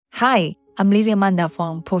Hi, I'm Lili Amanda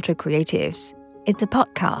from Portrait Creatives. It's a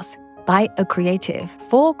podcast by a creative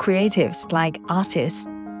for creatives like artists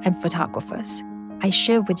and photographers. I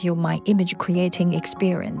share with you my image creating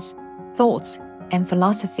experience, thoughts, and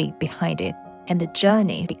philosophy behind it, and the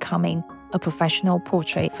journey becoming a professional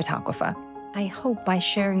portrait photographer. I hope by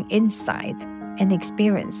sharing insights and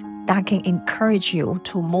experience that can encourage you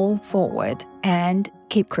to move forward and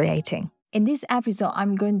keep creating. In this episode,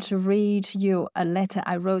 I'm going to read you a letter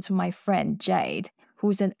I wrote to my friend Jade,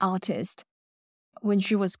 who's an artist, when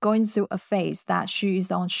she was going through a phase that she is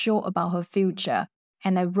unsure about her future,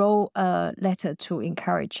 and I wrote a letter to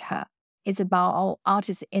encourage her. It's about our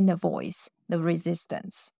artist's inner voice, the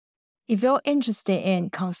resistance. If you're interested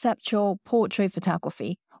in conceptual portrait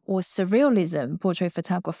photography or surrealism portrait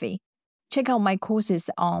photography, check out my courses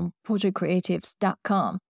on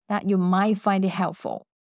portraitcreatives.com that you might find it helpful.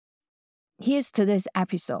 Here's today's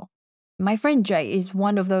episode. My friend Jay is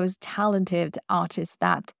one of those talented artists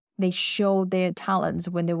that they show their talents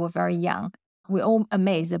when they were very young. We're all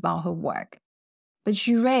amazed about her work. But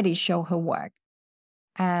she rarely shows her work.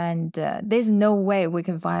 And there's no way we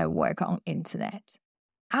can find her work on internet.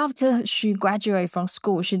 After she graduated from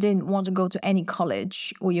school, she didn't want to go to any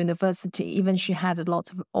college or university, even she had a lot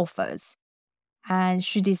of offers. And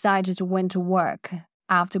she decided to went to work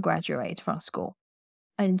after graduate from school,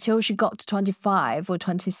 until she got to 25 or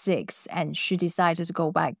 26, and she decided to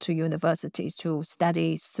go back to universities to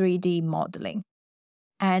study 3D modeling.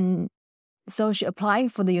 And so she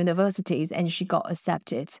applied for the universities and she got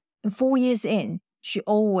accepted. And 4 years in, she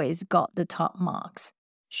always got the top marks.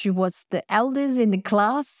 She was the eldest in the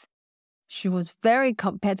class. She was very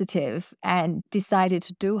competitive and decided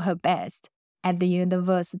to do her best at the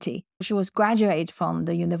university. She was graduated from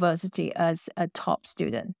the university as a top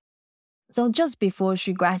student. So just before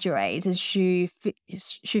she graduates, she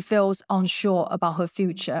feels unsure about her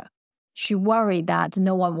future. She worried that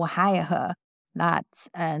no one will hire her, that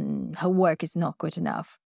her work is not good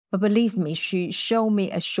enough. But believe me, she showed me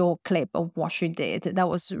a short clip of what she did. That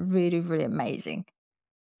was really, really amazing.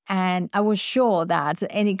 And I was sure that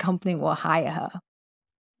any company will hire her.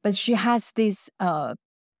 But she has this, I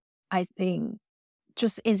think,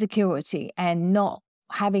 just insecurity and not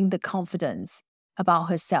having the confidence about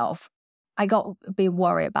herself. I got a bit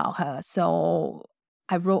worried about her, so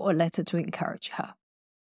I wrote a letter to encourage her.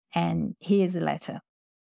 And here's the letter.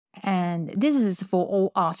 And this is for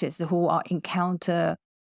all artists who are encounter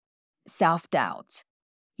self-doubt.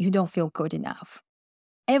 You don't feel good enough.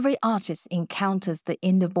 Every artist encounters the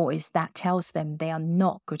inner voice that tells them they are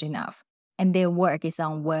not good enough and their work is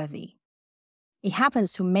unworthy. It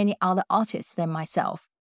happens to many other artists than myself.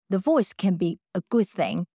 The voice can be a good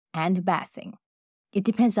thing and a bad thing. It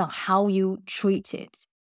depends on how you treat it.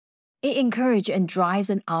 It encourages and drives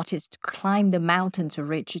an artist to climb the mountain to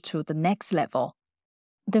reach to the next level.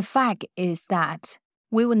 The fact is that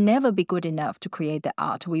we will never be good enough to create the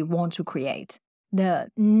art we want to create. The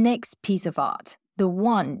next piece of art, the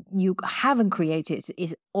one you haven't created,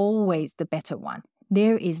 is always the better one.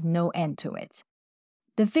 There is no end to it.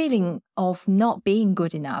 The feeling of not being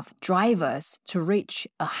good enough drives us to reach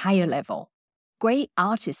a higher level. Great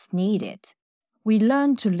artists need it. We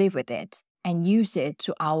learn to live with it and use it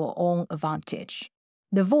to our own advantage.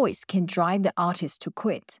 The voice can drive the artist to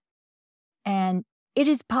quit. And it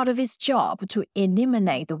is part of its job to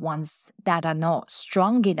eliminate the ones that are not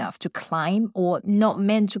strong enough to climb or not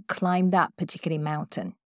meant to climb that particular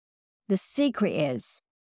mountain. The secret is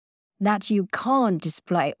that you can't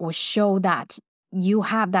display or show that you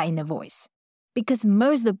have that inner voice. Because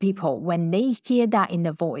most of the people, when they hear that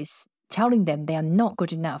inner voice telling them they are not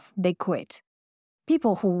good enough, they quit.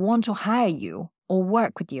 People who want to hire you or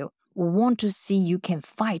work with you will want to see you can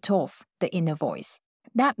fight off the inner voice.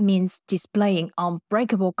 That means displaying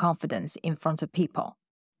unbreakable confidence in front of people.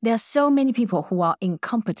 There are so many people who are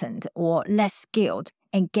incompetent or less skilled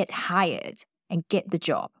and get hired and get the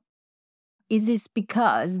job. It is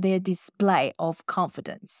because their display of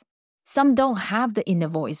confidence. Some don't have the inner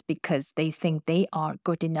voice because they think they are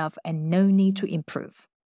good enough and no need to improve.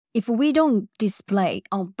 If we don't display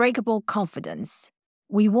unbreakable confidence,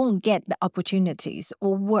 we won't get the opportunities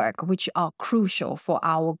or work which are crucial for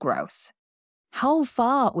our growth. How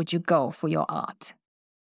far would you go for your art?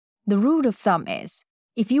 The rule of thumb is,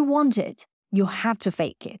 if you want it, you have to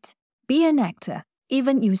fake it. Be an actor,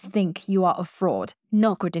 even you think you are a fraud,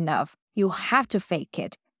 not good enough, you have to fake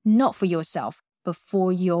it, not for yourself, but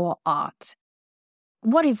for your art.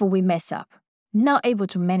 What if we mess up, not able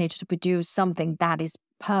to manage to produce something that is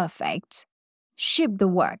perfect? Ship the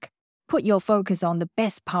work. Put your focus on the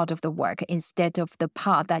best part of the work instead of the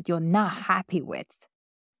part that you're not happy with.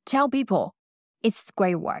 Tell people, it's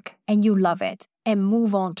great work and you love it, and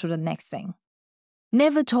move on to the next thing.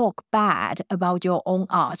 Never talk bad about your own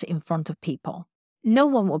art in front of people. No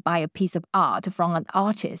one will buy a piece of art from an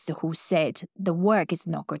artist who said the work is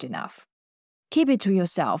not good enough. Keep it to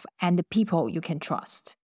yourself and the people you can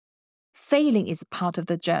trust. Failing is part of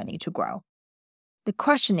the journey to grow. The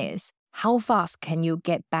question is, how fast can you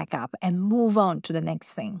get back up and move on to the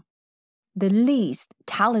next thing? The least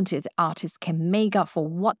talented artists can make up for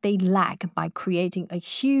what they lack by creating a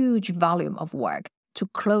huge volume of work to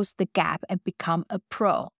close the gap and become a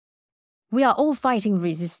pro. We are all fighting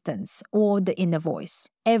resistance or the inner voice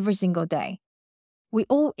every single day. We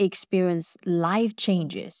all experience life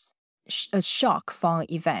changes, a shock from an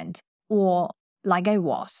event, or, like I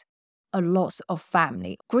was, a loss of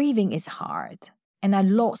family. Grieving is hard, and I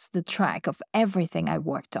lost the track of everything I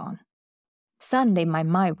worked on. Suddenly, my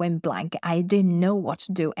mind went blank. I didn't know what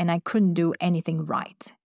to do, and I couldn't do anything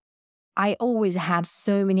right. I always had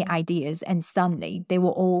so many ideas, and suddenly they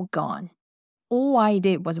were all gone. All I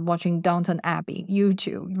did was watching Downton Abbey,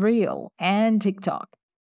 YouTube, Reel, and TikTok,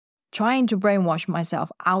 trying to brainwash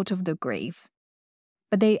myself out of the grief.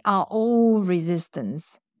 But they are all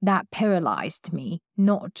resistance that paralyzed me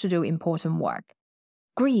not to do important work.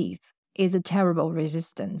 Grief is a terrible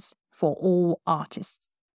resistance for all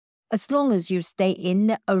artists. As long as you stay in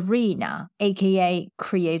the arena, aka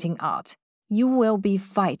creating art, you will be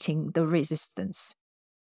fighting the resistance.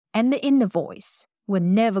 And the inner voice will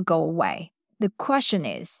never go away. The question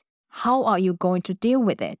is, how are you going to deal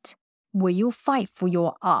with it? Will you fight for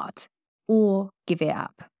your art or give it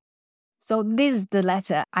up? So this is the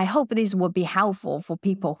letter. I hope this will be helpful for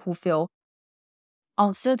people who feel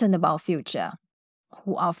uncertain about future,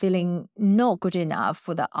 who are feeling not good enough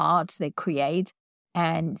for the art they create,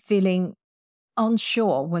 and feeling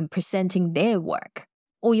unsure when presenting their work,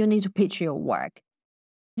 or you need to pitch your work.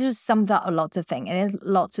 Just sums up a lot of things, and there's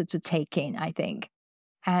lots to take in, I think.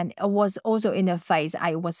 And it was also in a phase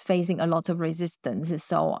I was facing a lot of resistance,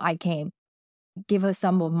 so I can give her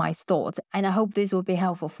some of my thoughts, and I hope this will be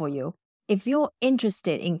helpful for you. If you're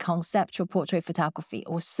interested in conceptual portrait photography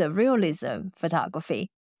or surrealism photography,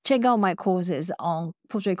 check out my courses on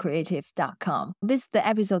portraitcreatives.com. This is the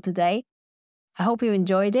episode today. I hope you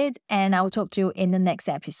enjoyed it, and I'll talk to you in the next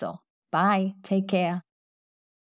episode. Bye. Take care.